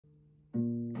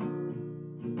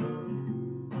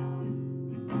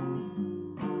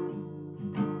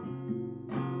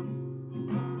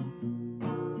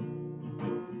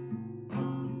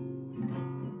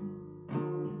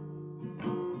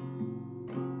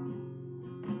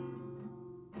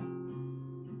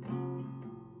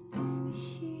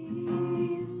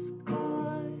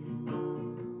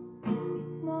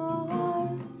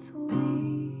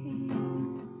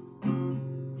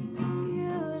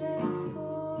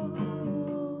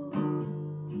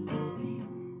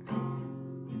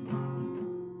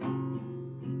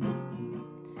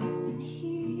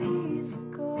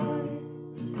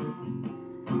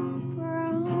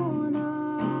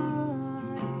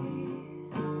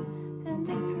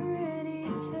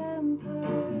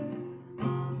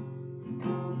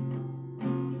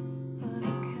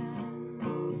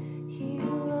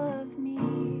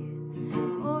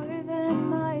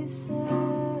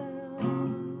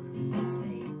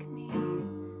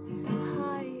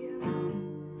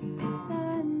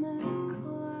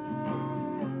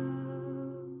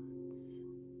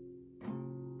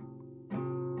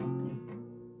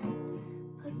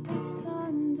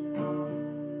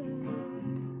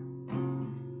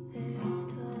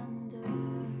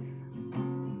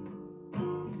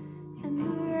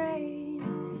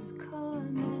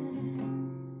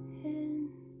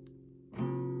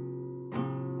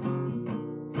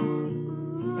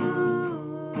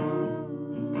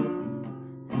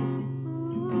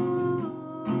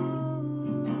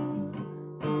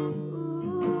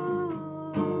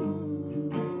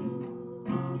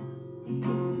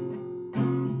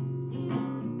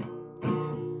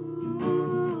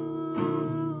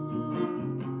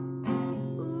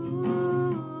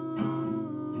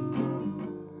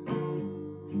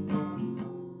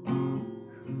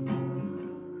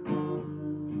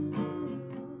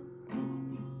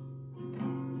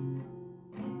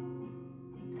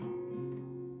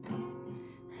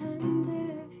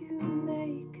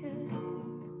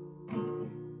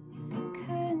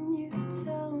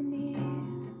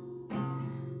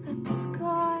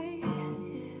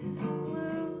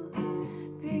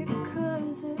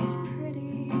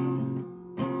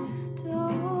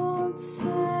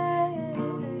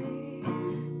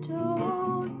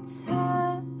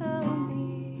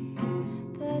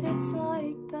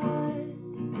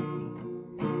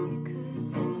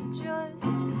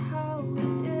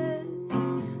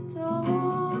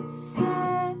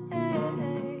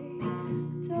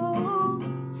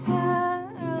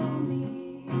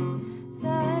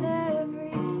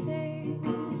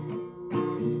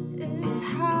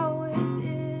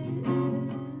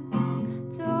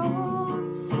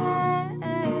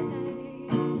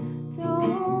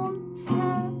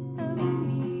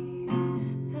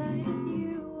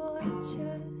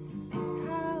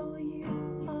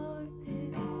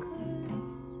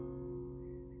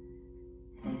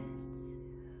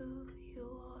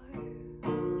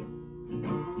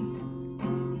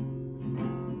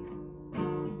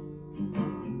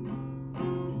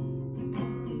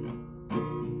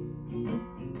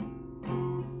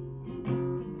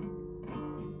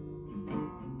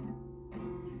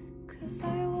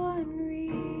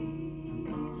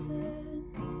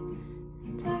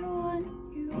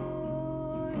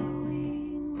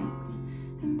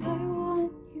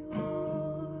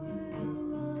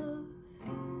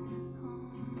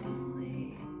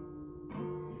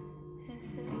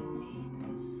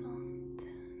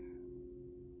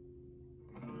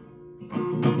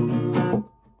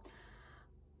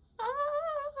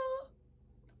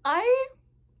I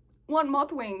Want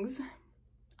Moth Wings.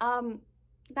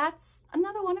 That's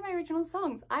another one of my original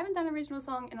songs. I haven't done an original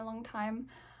song in a long time.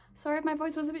 Sorry if my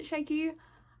voice was a bit shaky.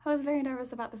 I was very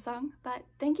nervous about the song, but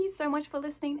thank you so much for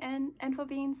listening in and for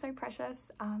being so precious.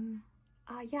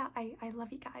 Yeah, I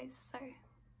love you guys. So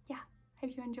yeah,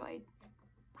 hope you enjoyed.